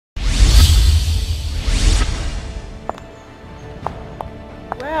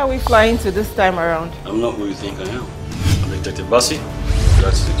are we flying to this time around? I'm not who you think I am. I'm Detective Bassi,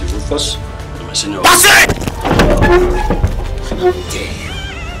 that's Detective Rufus, and my senior... Bassi!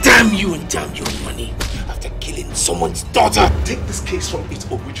 Damn you and damn your money after killing someone's daughter. Take this case from its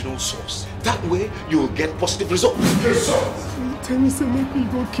original source. That way, you will get positive results. Results! Tell me, say, make me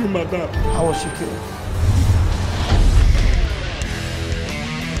go kill Madame. How was she killed?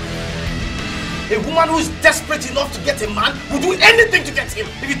 A woman who is desperate enough to get a man will do anything to get him.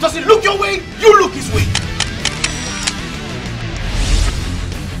 If it doesn't look your way, you look his way.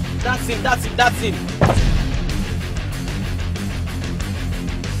 That's him, that's him, that's him.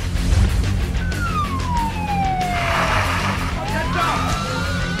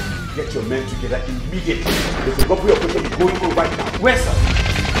 Get your men together immediately. There's a robbery operation going on right now. Where, sir?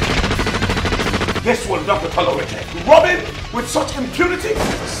 This will not be tolerated. Robbing with such impunity?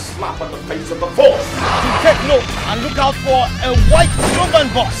 A slap on the face of the force. Take note and look out for a white Roman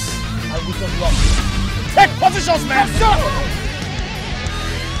boss. I will not block. Take positions, man! Yes, sir!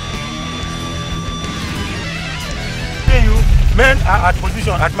 Men are at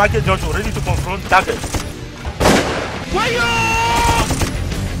position at Market Junction, ready to confront targets. Fire!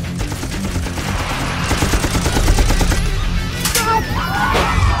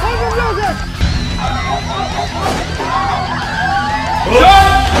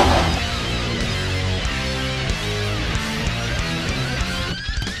 Stop!